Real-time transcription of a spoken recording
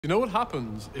You know what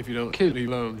happens if you don't kill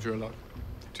alone, Shelock?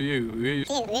 To you.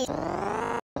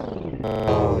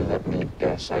 Oh, let me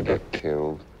guess, I get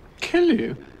killed. Kill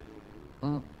you?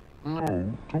 No,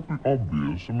 don't be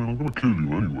obvious. I mean, I'm gonna kill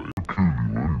you anyway.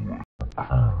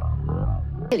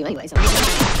 Kill you anyway, so.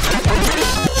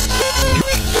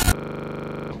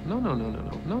 No.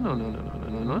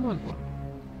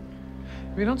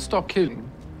 If you don't stop killing,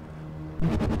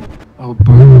 I will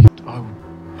burn you. I will.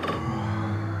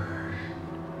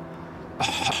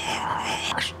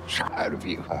 Out of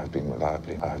you. I have been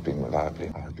reliably. Proper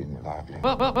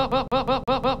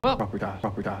die.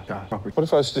 What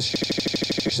if I was to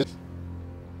shoot?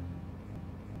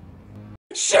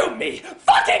 Shoot me!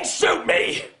 Fucking shoot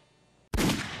me!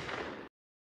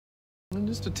 I'm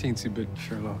just a teensy bit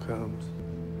Sherlock Holmes.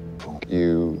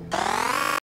 You.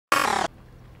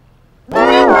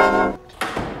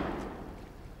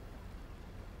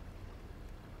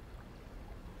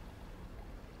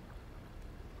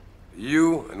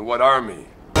 You and what army?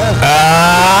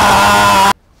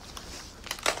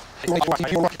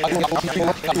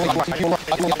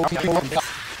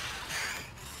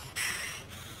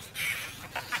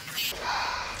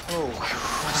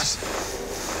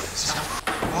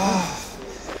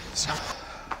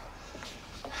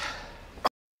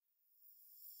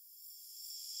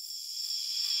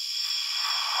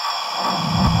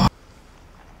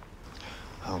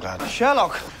 Oh, God.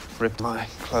 Shelock ripped my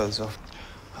clothes off.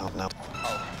 Oh, no.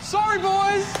 Sorry,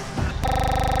 boys!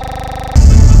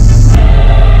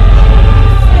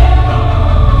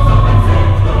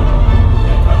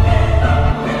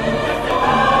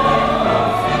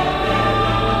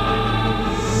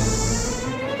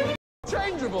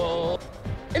 Changeable!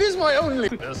 It is my only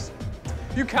weakness.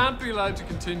 You can't be allowed to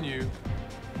continue.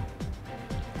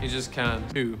 You just can't.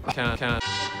 You can't.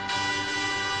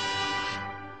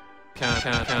 I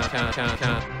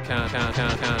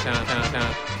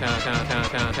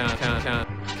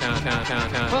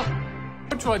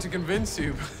tried to convince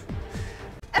you.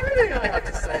 Everything I have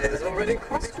to say has already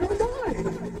crossed your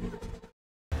mind.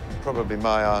 Probably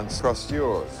my answer crossed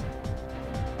yours.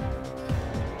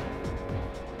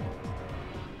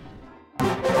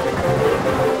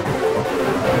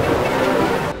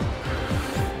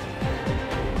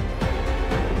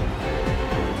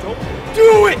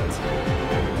 Do it!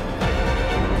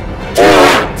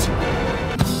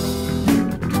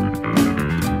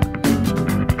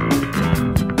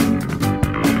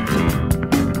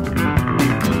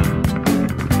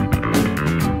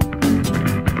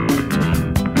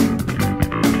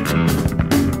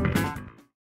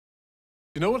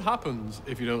 You know what happens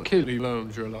if you don't kill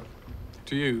alone, Shelock?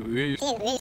 To you.